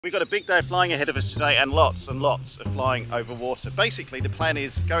We've got a big day of flying ahead of us today and lots of flying over water. Basically, the plan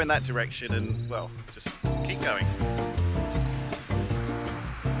is go in that direction and, well, just keep going.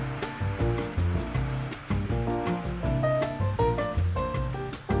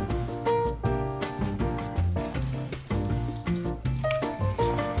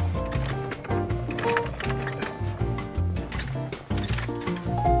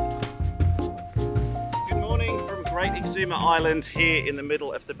 Great Exuma Island here in the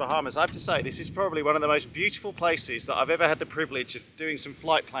middle of the Bahamas. I have to say, this is probably one of the most beautiful places that I've ever had the privilege of doing some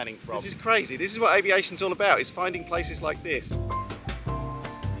flight planning from. This is crazy. This is what aviation's all about, is finding places like this.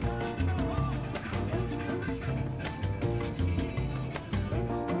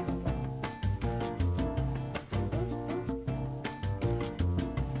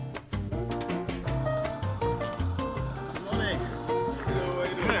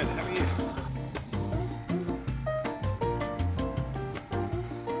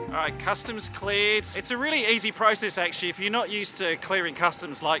 Alright, customs cleared. It's a really easy process actually. If you're not used to clearing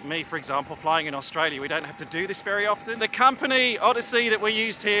customs like me, for example, flying in Australia, we don't have to do this very often. The company, Odyssey, that we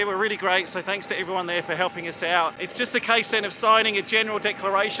used here were really great, so thanks to everyone there for helping us out. It's just a case then of signing a general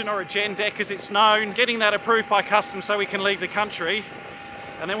declaration, or a gen dec as it's known, getting that approved by customs so we can leave the country,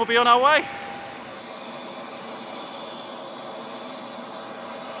 and then we'll be on our way.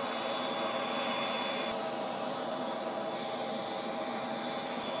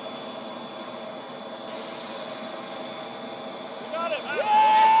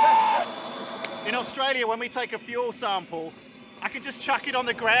 In Australia, when we take a fuel sample, I can just chuck it on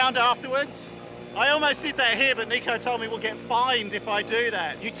the ground afterwards. I almost did that here, but Nico told me we'll get fined if I do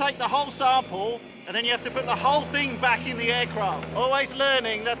that. You take the whole sample, and then you have to put the whole thing back in the aircraft. Always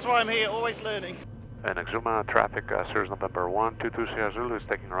learning, that's why I'm here, always learning. And Exuma traffic, Cirrus November 122 Sierra Zulu is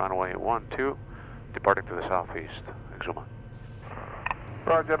taking runway 12, departing to the southeast. Exuma.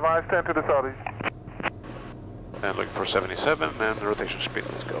 Roger, advise 10 to the southeast. And looking for 77 and rotation speed,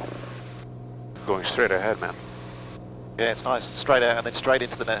 let's go. Going straight ahead, man. Yeah, it's nice. Straight out and then straight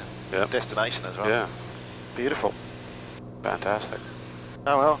into the destination as well. Yeah. Beautiful. Fantastic.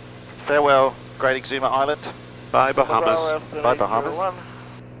 Oh well. Farewell, Great Exuma Island. Bye, Bahamas. Bye, Bahamas.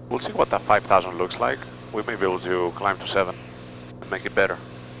 We'll see what that 5,000 looks like. We may be able to climb to 7 and make it better.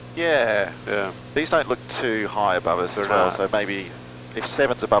 Yeah. Yeah. These don't look too high above us as well, so maybe if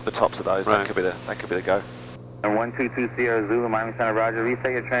 7's above the tops of those, that could be the go. And 122 Sierra Zulu, Miami Center, Roger.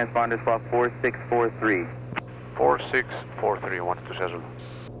 Reset your transponders for 4643. 4643, 122 Sierra Zulu.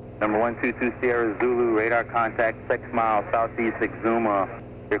 Number 122 Sierra Zulu, radar contact 6 miles southeast Exuma.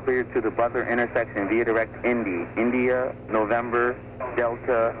 You're cleared to the Butler intersection via direct Indy. India, November,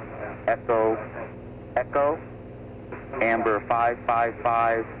 Delta, Echo, Amber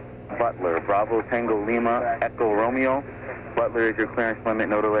 555, Butler. Bravo Tango Lima, Echo Romeo. Butler is your clearance limit,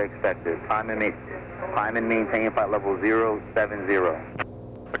 no delay expected. Time and maintain flight level 070.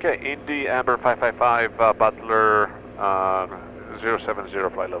 Okay, Indy, Amber 555, Butler 070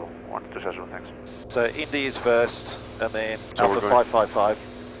 flight level. 122 thanks. So Indy is first, and then Alpha 555.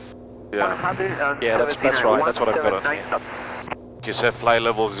 Yeah. Yeah, that's right. That's what I've got on here. You said flight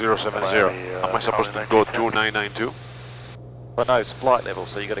level 070. Am I supposed to go 2992? Well, no, it's flight level,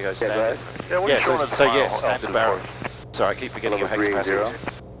 so you got to go standard. Yeah, so yes, standard barrel. Sorry, I keep forgetting your hex passage.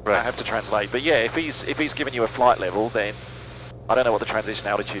 Right. I have to translate, but yeah, if he's giving you a flight level, then I don't know what the transition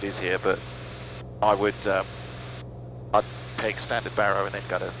altitude is here, but I would I'd peg standard barrow and then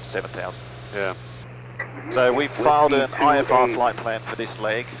go to 7,000. Yeah. So we've filed an IFR flight plan for this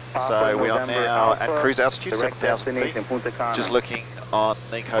leg, so we are now at cruise altitude 7,000 feet. Just looking on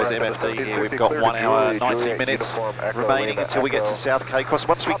Nico's MFD here, we've got 1 hour 19 minutes remaining until we get to South Caicos.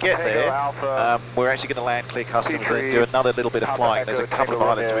 Once we get there, we're actually going to land clear customs and do another little bit of flying. There's a couple of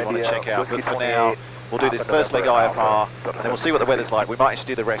islands we want to check out, but for now we'll do this first leg IFR, and then we'll see what the weather's like. We might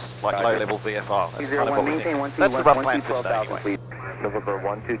actually do the rest like low-level VFR. That's kind of what we think. That's the rough plan for today anyway. November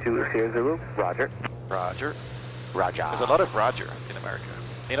 122 Sierra Zulu, Roger. Roger. Roger. There's a lot of Roger in America.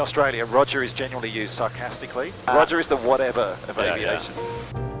 In Australia, Roger is generally used sarcastically. Roger is the whatever of aviation.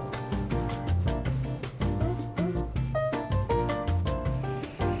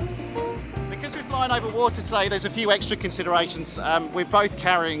 Because we're flying over water today, there's a few extra considerations. We're both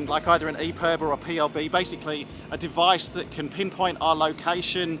carrying like either an EPIRB or a PLB, basically a device that can pinpoint our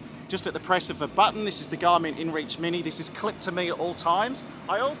location just at the press of a button. This is the Garmin InReach Mini. This is clipped to me at all times.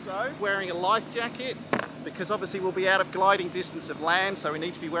 I also wearing a life jacket because obviously we'll be out of gliding distance of land, so we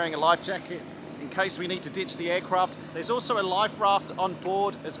need to be wearing a life jacket in case we need to ditch the aircraft. There's also a life raft on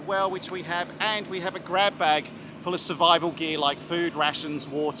board as well, which we have, and we have a grab bag full of survival gear like food, rations,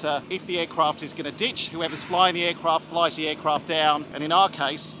 water. If the aircraft is going to ditch, whoever's flying the aircraft flies the aircraft down, and in our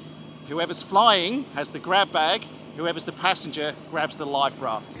case, whoever's flying has the grab bag, whoever's the passenger grabs the life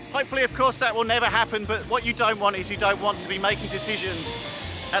raft. Hopefully, of course, that will never happen, but what you don't want is you don't want to be making decisions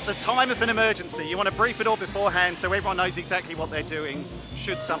at the time of an emergency. You want to brief it all beforehand so everyone knows exactly what they're doing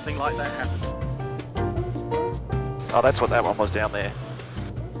should something like that happen. Oh, that's what that one was down there.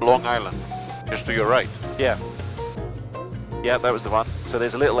 Long Island, just to your right. Yeah. Yeah, that was the one. So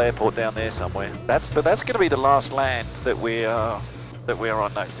there's a little airport down there somewhere. But that's going to be the last land that we are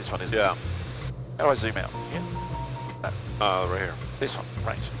on next. This one is. Yeah. How do I zoom out? Yeah. Right here. This one,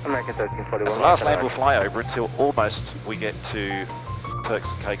 range. American 1341. That's the last land we'll fly over until almost we get to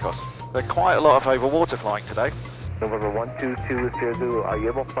Turks and Caicos. There's quite a lot of over water flying today. November 122 Zulu, are you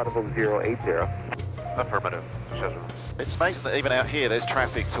able to fly to 080? Affirmative. It's amazing that even out here there's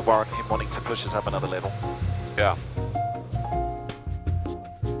traffic to warrant him wanting to push us up another level. Yeah.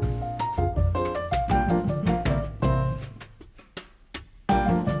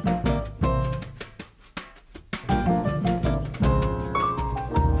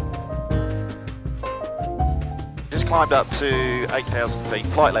 Just climbed up to 8,000 feet,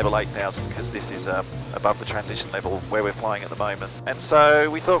 flight level 8,000, because this is above the transition level where we're flying at the moment. And so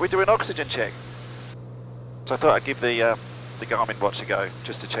we thought we'd do an oxygen check. So I thought I'd give the Garmin watch a go,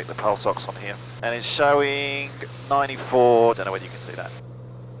 just to check the pulse ox on here. And it's showing 94, don't know whether you can see that.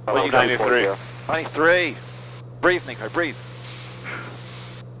 Oh, 93. 93. Breathe, Nico, breathe.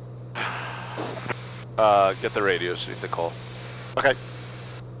 Get the radios if they call. Okay.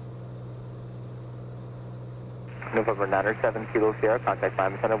 November 97 Kilo Sierra, contact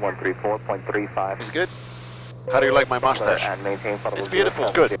climb center 134.35. Is it good? How do you like my mustache? And maintain It's beautiful,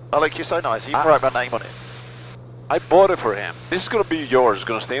 it's good. I like you so nice, you can write my name on it. I bought it for him. This is gonna be yours. It's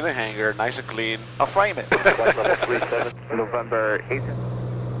gonna stay in the hangar, nice and clean. I'll frame it. November 8th.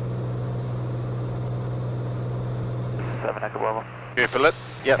 7 Echo Bravo. Can you feel it?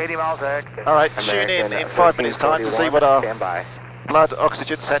 Yep. 80 miles X. Alright, tune in 5 minutes time to see what our Stand by. blood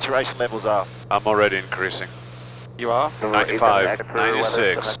oxygen saturation levels are. I'm already increasing. You are? 95,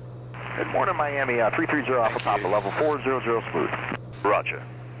 96. Good morning, Miami. 330 Alpha Papa, level 400 smooth. Roger.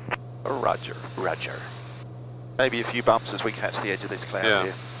 Roger. Roger. Maybe a few bumps as we catch the edge of this cloud Yeah.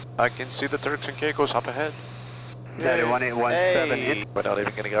 here. I can see the Turks and Caicos up ahead. Hey. 1817. We're not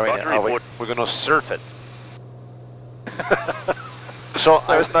even going to go in it, are we? We're gonna surf it. So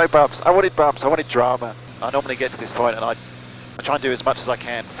there was no bumps. I wanted bumps. I wanted drama. I normally get to this point and I try and do as much as I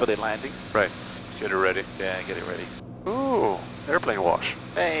can for the landing. Right. Get it ready. Yeah, get it ready. Ooh, airplane wash.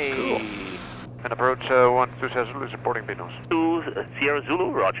 Hey. Cool. And approach 120 Zulu, supporting Pinos. 2 Sierra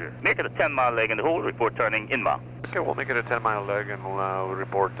Zulu, roger. Make it a 10-mile leg in the hole, report turning inbound. Okay, we'll make it a 10-mile leg and we'll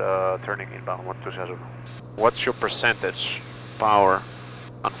report turning inbound 120 Zulu. What's your percentage power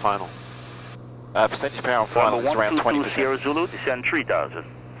on final? Percentage power on final is around 20%. Sierra Zulu, descend 3,000.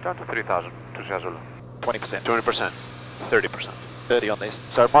 Down to 3,000, 2 Zulu. 20%. 20%, 30%. 30 on this.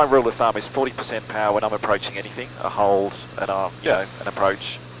 So my rule of thumb is 40% power when I'm approaching anything, a hold, and you know, an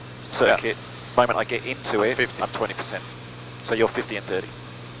approach circuit. The moment I get into it, 50. I'm 20%. So you're 50 and 30.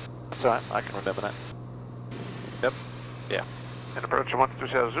 That's alright, I can remember that. Yep. Yeah. And approach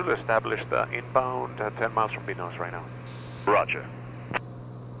 120 Zulu, established inbound 10 miles from Pinos right now. Roger.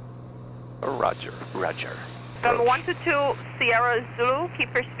 Roger. Roger. From 122 Sierra Zulu,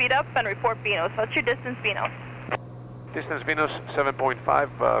 keep your speed up and report Pinos. What's your distance, Pinos? Distance Pinos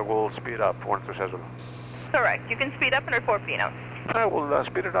 7.5, we'll speed up 120 Zulu. Correct. You can speed up and report Pinos. I will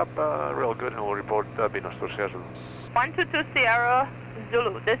speed it up real good and we'll report Pinos to Zulu. 122 Sierra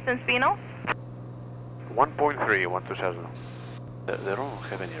Zulu, distance Pinos? 1.3, 120 Zulu. They don't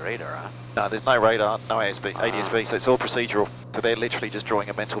have any radar, huh? No, there's no radar, no ADSB, so it's all procedural. So they're literally just drawing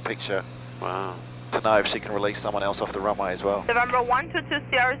a mental picture. Wow. To know if she can release someone else off the runway as well. November 122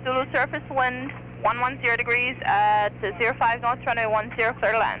 Sierra Zulu, surface wind 110 degrees at 05 knots, runway 10, clear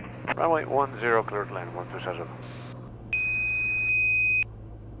to land. Runway 10, clear to land, 120 Zulu.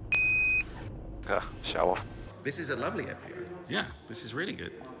 Show off. This is a lovely FPO. Yeah, this is really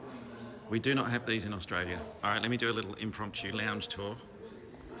good. We do not have these in Australia. All right, let me do a little impromptu lounge tour.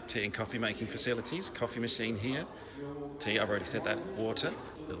 Tea and coffee making facilities, coffee machine here. Tea, I've already said that, water.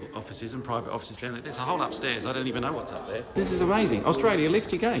 Little offices and private offices down there. There's a whole upstairs, I don't even know what's up there. This is amazing. Australia,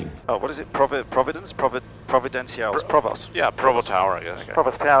 lift your game. Oh, what is it? Providence? Providenciales? Provost? Yeah, Provo Tower, I guess. Okay.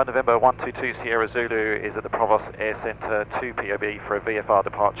 Provost Tower, November 122 Sierra Zulu is at the Provost Air Centre 2 POB for a VFR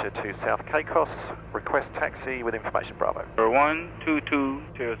departure to South Caicos. Request taxi with information Bravo. 122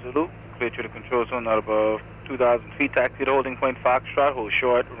 Sierra Zulu, clear to the control zone not above 2,000 feet, taxi to holding point Foxtrot, hold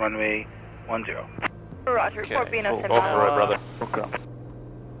short, runway 10. Roger, report being full a power. Off the right, brother. Okay.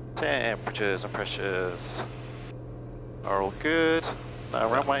 Temperatures and pressures are all good. No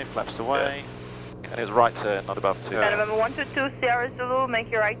runway, flaps away. And it's right turn, not above 2. November 122 Sierra Zulu,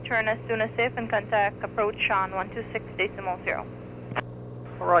 make your right turn as soon as safe and contact approach on 126.0.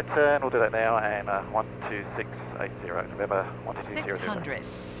 Right turn, we'll do that now, and 12680, November 122 600.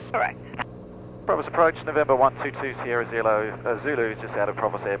 Correct. Promise approach, November 122 Sierra Zulu is just out of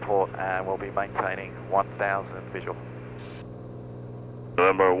Promise Airport, and we'll be maintaining 1000 visual.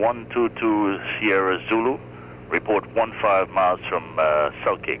 November 122 Sierra Zulu, report 15 miles from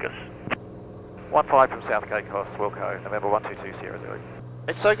South Caicos. 15 from South Caicos, Wilco, November 122 Sierra Zulu.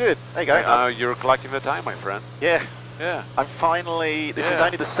 It's so good, there you go. Now you're clocking the time, my friend. Yeah. Yeah. I'm finally, this is Yeah.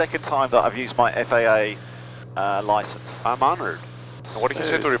 only the second time that I've used my FAA license. I'm honored. And what did you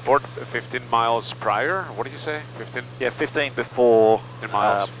say to report 15 miles prior? What did you say? 15? Yeah, 15 before, 15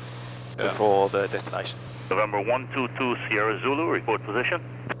 miles. before the destination. November 122 Sierra Zulu, report position.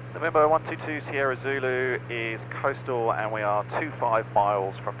 November 122 Sierra Zulu is coastal, and we are 25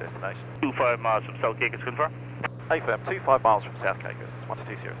 miles from destination. 25 miles from South Caicos, confirm. AFM, 25 miles from South Caicos,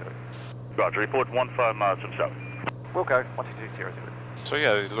 122 Sierra Zulu. Roger, report 15 miles from South. Wilco, 122 Sierra Zulu. So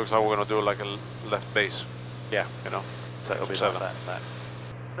yeah, it looks like we're going to do like a left base. Yeah. You know? So it'll be Seven. like that.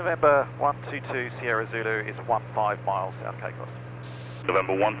 November 122 Sierra Zulu is 15 miles South Caicos.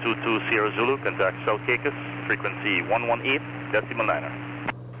 November 122 Sierra Zulu, contact South Caicos, frequency 118.9er.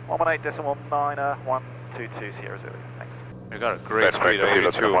 118.9er, 122 Sierra Zulu. Thanks. You got a great speed of 82.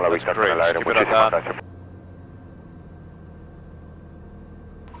 That's great. Keep it at that.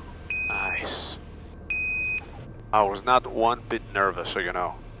 Nice. I was not one bit nervous, so you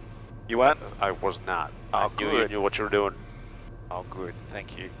know. You weren't? I was not. Oh, You good. knew what you were doing. Oh, good.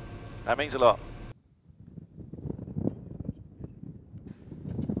 Thank you. That means a lot.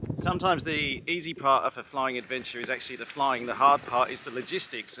 Sometimes the easy part of a flying adventure is actually the flying. The hard part is the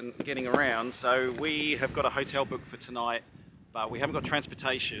logistics and getting around. So we have got a hotel booked for tonight, but we haven't got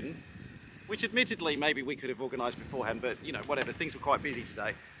transportation, which admittedly maybe we could have organised beforehand, but you know, whatever, things were quite busy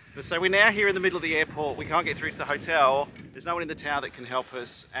today. But so we're now here in the middle of the airport. We can't get through to the hotel. There's no one in the tower that can help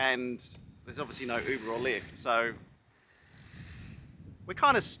us, and there's obviously no Uber or Lyft. So we're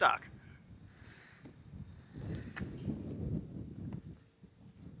kind of stuck.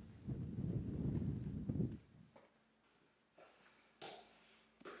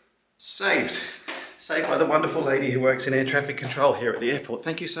 Saved. Saved by the wonderful lady who works in air traffic control here at the airport.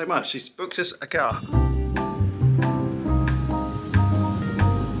 Thank you so much. She's booked us a car.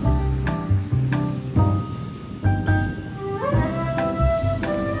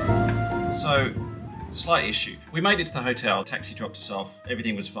 So, slight issue. We made it to the hotel, taxi dropped us off,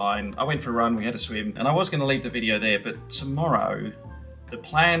 everything was fine. I went for a run, we had a swim, and I was going to leave the video there, but tomorrow, the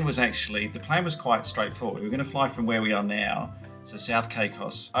plan was quite straightforward. We were going to fly from where we are now, so South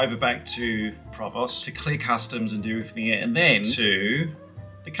Caicos, over back to Provos to clear customs and do everything, and then to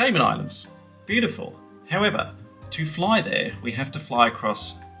the Cayman Islands. Beautiful. However, to fly there, we have to fly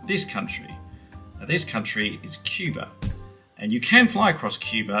across this country. Now, this country is Cuba. And you can fly across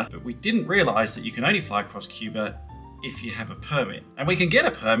Cuba, but we didn't realise that you can only fly across Cuba if you have a permit. And we can get a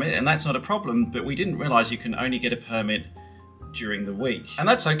permit, and that's not a problem, but we didn't realise you can only get a permit during the week. And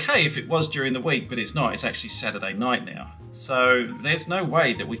that's okay if it was during the week, but it's not. It's actually Saturday night now. So there's no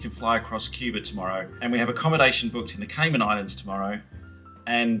way that we can fly across Cuba tomorrow. And we have accommodation booked in the Cayman Islands tomorrow.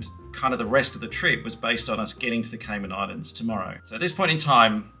 And kind of the rest of the trip was based on us getting to the Cayman Islands tomorrow. So at this point in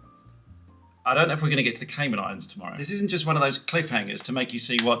time, I don't know if we're going to get to the Cayman Islands tomorrow. This isn't just one of those cliffhangers to make you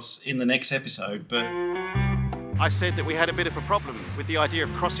see what's in the next episode, but I said that we had a bit of a problem with the idea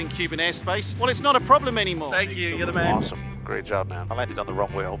of crossing Cuban airspace. Well, it's not a problem anymore. Thank you, you're the man. Awesome. Great job, man. I landed on the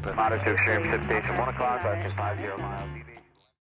wrong wheel, but... Monitor extreme tip station 1 o'clock, 50 miles.